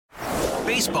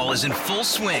Baseball is in full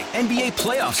swing. NBA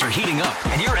playoffs are heating up,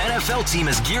 and your NFL team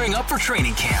is gearing up for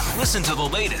training camp. Listen to the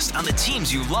latest on the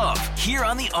teams you love here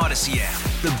on the Odyssey app.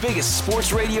 The biggest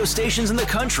sports radio stations in the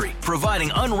country,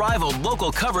 providing unrivaled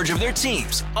local coverage of their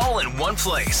teams, all in one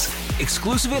place.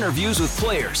 Exclusive interviews with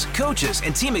players, coaches,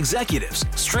 and team executives,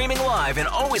 streaming live and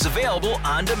always available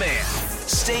on demand.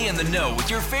 Stay in the know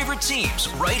with your favorite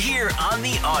teams right here on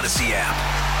the Odyssey app.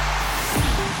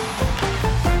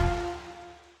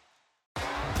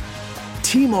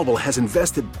 T-Mobile has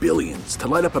invested billions to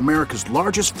light up America's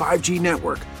largest 5G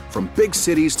network, from big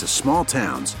cities to small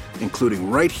towns, including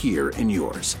right here in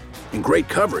yours. And great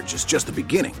coverage is just the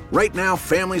beginning. Right now,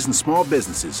 families and small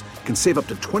businesses can save up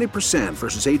to 20%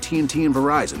 versus AT&T and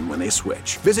Verizon when they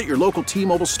switch. Visit your local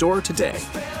T-Mobile store today.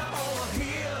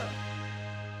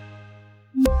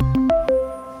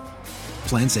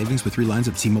 Plan savings with 3 lines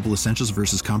of T-Mobile Essentials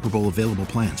versus comparable available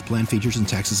plans. Plan features and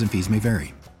taxes and fees may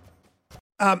vary.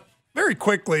 Very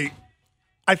quickly,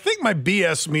 I think my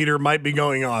BS meter might be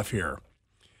going off here.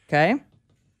 Okay.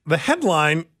 The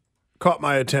headline caught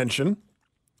my attention.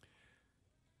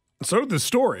 So did the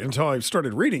story until I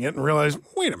started reading it and realized,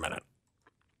 wait a minute.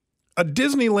 A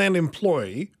Disneyland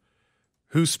employee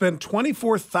who spent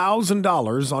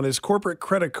 $24,000 on his corporate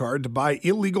credit card to buy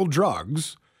illegal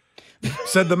drugs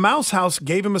said the Mouse House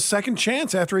gave him a second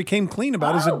chance after he came clean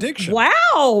about his addiction.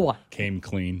 Wow. Came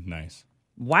clean. Nice.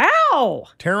 Wow.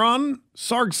 Taron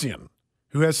Sargsyan,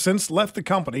 who has since left the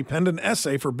company, penned an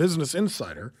essay for Business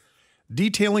Insider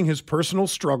detailing his personal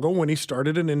struggle when he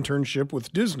started an internship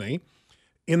with Disney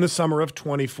in the summer of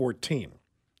 2014.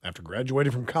 After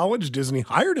graduating from college, Disney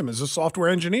hired him as a software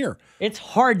engineer. It's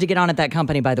hard to get on at that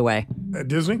company, by the way. At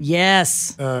Disney?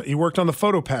 Yes. He worked on the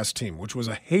PhotoPass team, which was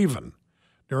a haven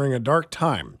during a dark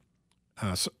time.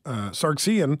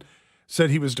 Sargsyan said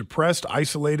he was depressed,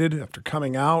 isolated after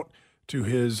coming out to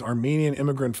his Armenian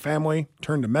immigrant family,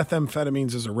 turned to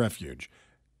methamphetamines as a refuge.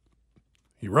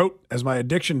 He wrote, "As my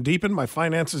addiction deepened, my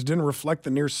finances didn't reflect the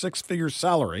near 6-figure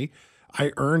salary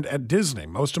I earned at Disney.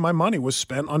 Most of my money was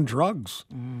spent on drugs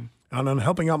and on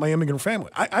helping out my immigrant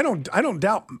family." I don't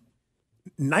doubt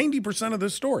 90% of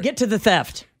this story. Get to the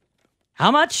theft. How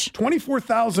much?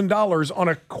 $24,000 on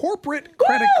a corporate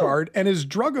credit card, and his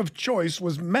drug of choice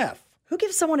was meth. Who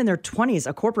gives someone in their 20s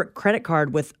a corporate credit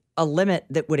card with a limit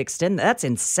that would extend? That's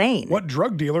insane. What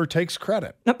drug dealer takes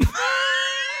credit?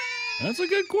 That's a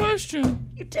good question.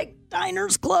 You take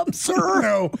Diners Club, sir.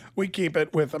 No, we keep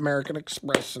it with American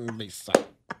Express and Visa.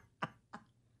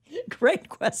 Great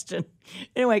question.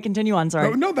 Anyway, continue on.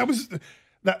 Sorry. No, that was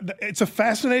it's a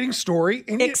fascinating story.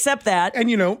 And Except that. And,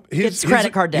 you know, it's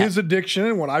credit card debt. His addiction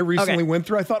and what I recently went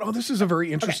through, I thought, oh, this is a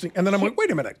very interesting. Okay. And then I'm like,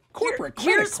 wait a minute, corporate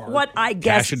credit here's card. What I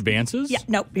guess. Cash advances? Yeah,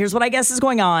 no, here's what I guess is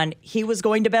going on. He was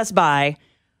going to Best Buy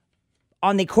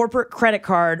on the corporate credit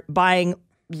card, buying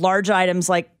large items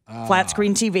like flat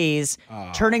screen TVs,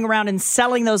 turning around and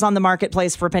selling those on the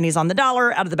marketplace for pennies on the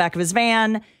dollar out of the back of his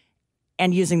van,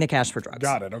 and using the cash for drugs.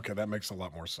 Got it. Okay, that makes a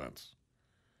lot more sense.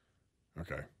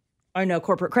 Okay. I know,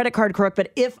 corporate credit card crook,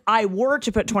 but if I were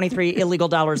to put 23 illegal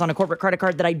dollars on a corporate credit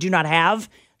card that I do not have,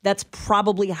 that's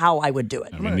probably how I would do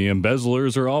it. I mean, the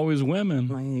embezzlers are always women.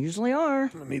 They usually are. I'm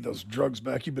going to need those drugs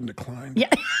back. You've been declined. Yeah.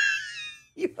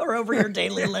 You are over your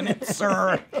daily limit,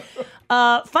 sir.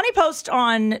 Funny post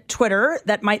on Twitter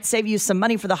that might save you some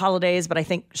money for the holidays, but I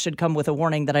think should come with a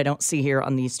warning that I don't see here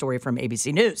on the story from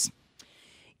ABC News.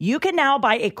 You can now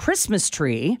buy a Christmas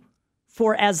tree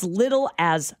for as little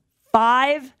as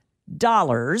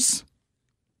 $5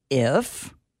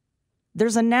 if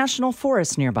there's a national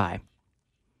forest nearby.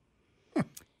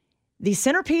 The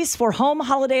centerpiece for home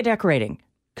holiday decorating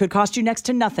could cost you next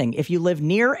to nothing if you live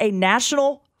near a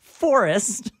national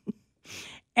forest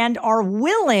and are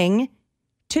willing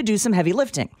to do some heavy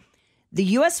lifting. The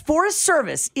U.S. Forest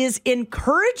Service is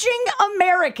encouraging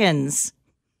Americans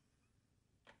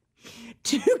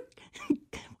to,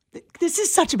 this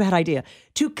is such a bad idea,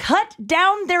 to cut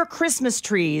down their Christmas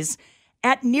trees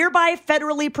at nearby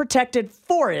federally protected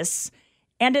forests.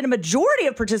 And in a majority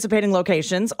of participating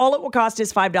locations, all it will cost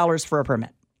is $5 for a permit.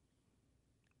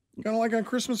 Kind of like on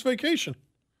Christmas vacation.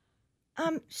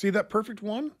 See that perfect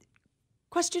one?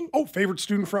 Question? Oh, favorite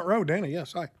student front row, Dana.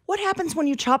 Yes, hi. What happens when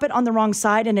you chop it on the wrong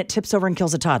side and it tips over and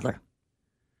kills a toddler?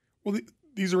 Well,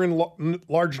 these are in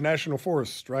large national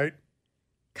forests, right?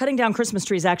 Cutting down Christmas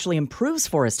trees actually improves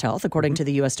forest health, according to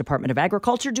the U.S. Department of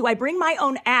Agriculture. Do I bring my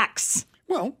own axe?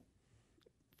 Well,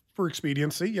 for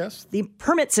expediency, yes. The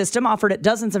permit system offered at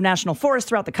dozens of national forests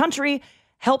throughout the country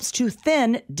helps to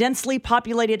thin densely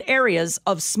populated areas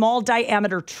of small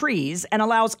diameter trees and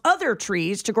allows other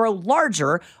trees to grow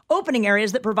larger, opening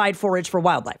areas that provide forage for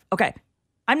wildlife. Okay,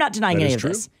 I'm not denying That any is of true.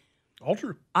 this. All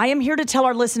true. I am here to tell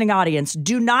our listening audience,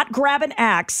 do not grab an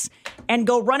axe and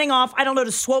go running off, I don't know,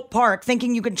 to Swope Park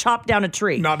thinking you can chop down a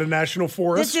tree. Not a national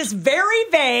forest. This is very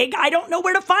vague. I don't know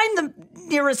where to find the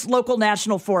nearest local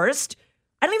national forest.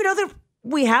 I don't even know that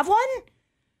we have one.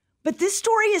 But this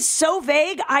story is so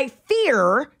vague, I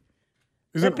fear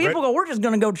that people go, we're just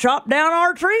going to go chop down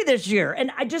our tree this year.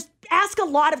 And I just ask a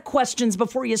lot of questions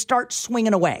before you start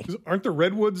swinging away. Aren't the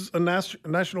redwoods a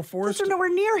national forest? They're nowhere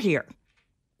near here.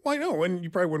 Well, I know, and you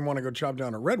probably wouldn't want to go chop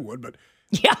down a redwood, but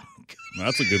Yeah.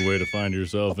 That's a good way to find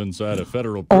yourself inside a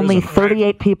federal prison. Only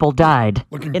 38 people died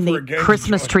Looking in for a the gang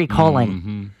Christmas joint. tree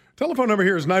calling. Telephone number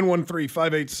here is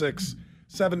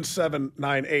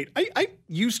 913-586-7798. I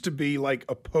used to be like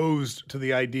opposed to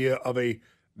the idea of a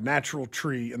natural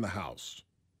tree in the house.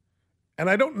 And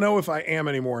I don't know if I am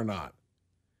anymore or not.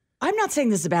 I'm not saying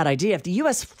this is a bad idea. If the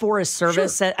U.S. Forest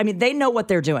Service, Sure. I mean, they know what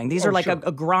they're doing. These are like sure.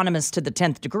 agronomists to the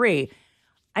 10th degree.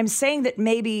 I'm saying that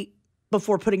maybe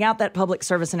before putting out that public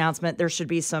service announcement, there should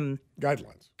be some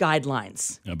guidelines.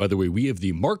 By the way, we have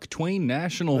the Mark Twain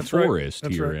National That's right. Forest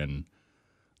That's here right. in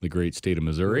the great state of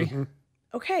Missouri. Mm-hmm.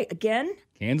 Okay, again,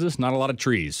 Kansas, not a lot I of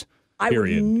trees. would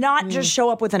Period. not just show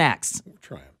up with an axe. We're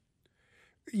trying.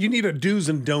 You need a do's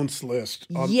and don'ts list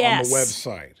on the Yes.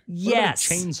 website. Yes.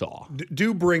 What about a chainsaw?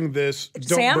 Do bring this, don't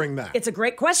Sam, bring that. It's a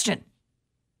great question.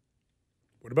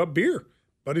 What about beer?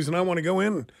 Buddies and I want to go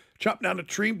in and chop down a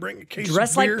tree, bring a case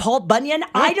Dress of like beer. Paul Bunyan?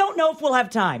 I don't know if we'll have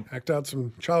time. Act out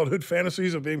some childhood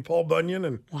fantasies of being Paul Bunyan.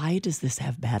 And Why does this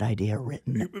have bad idea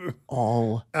written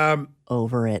all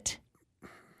over it?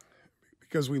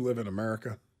 because we live in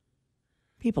America.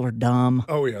 People are dumb.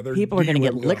 Oh, yeah. They're People are going to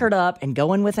get dumb. liquored up and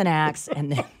go in with an axe,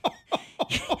 and then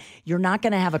you're not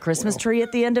going to have a Christmas tree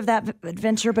at the end of that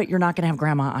adventure, but you're not going to have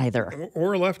grandma either.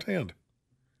 Or a left hand.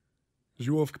 Because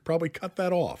you will have probably cut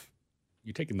that off.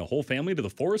 You taking the whole family to the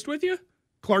forest with you?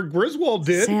 Clark Griswold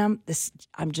did. Sam,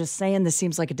 I'm just saying this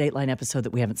seems like a Dateline episode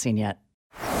that we haven't seen yet.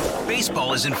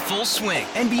 Baseball is in full swing.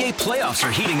 NBA playoffs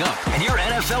are heating up, and your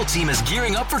NFL team is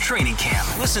gearing up for training camp.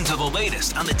 Listen to the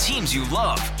latest on the teams you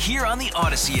love here on the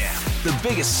Odyssey app. The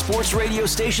biggest sports radio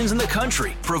stations in the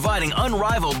country, providing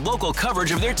unrivaled local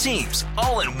coverage of their teams,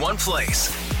 all in one place.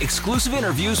 Exclusive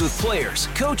interviews with players,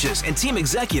 coaches, and team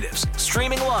executives,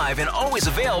 streaming live and always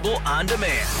available on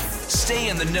demand. Stay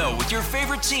in the know with your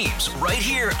favorite teams right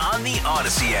here on the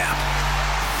Odyssey app.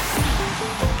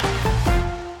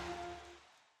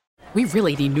 We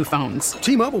really need new phones.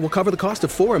 T-Mobile will cover the cost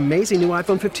of 4 amazing new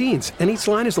iPhone 15s, and each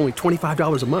line is only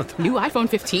 $25 a month. New iPhone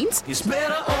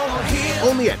 15s?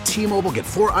 Only at T-Mobile, get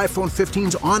 4 iPhone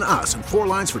 15s on us and 4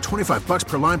 lines for $25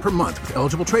 per line per month with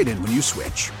eligible trade-in when you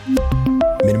switch.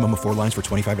 Minimum of 4 lines for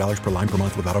 $25 per line per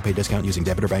month with autopay discount using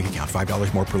debit or bank account.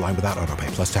 $5 more per line without autopay,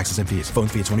 plus taxes and fees. Phone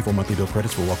fee at 24 monthly bill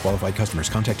credits for well-qualified customers.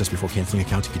 Contact us before canceling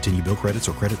account to continue bill credits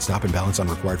or credit stop and balance on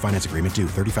required finance agreement due.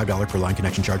 $35 per line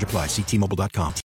connection charge applies. See T-Mobile.com.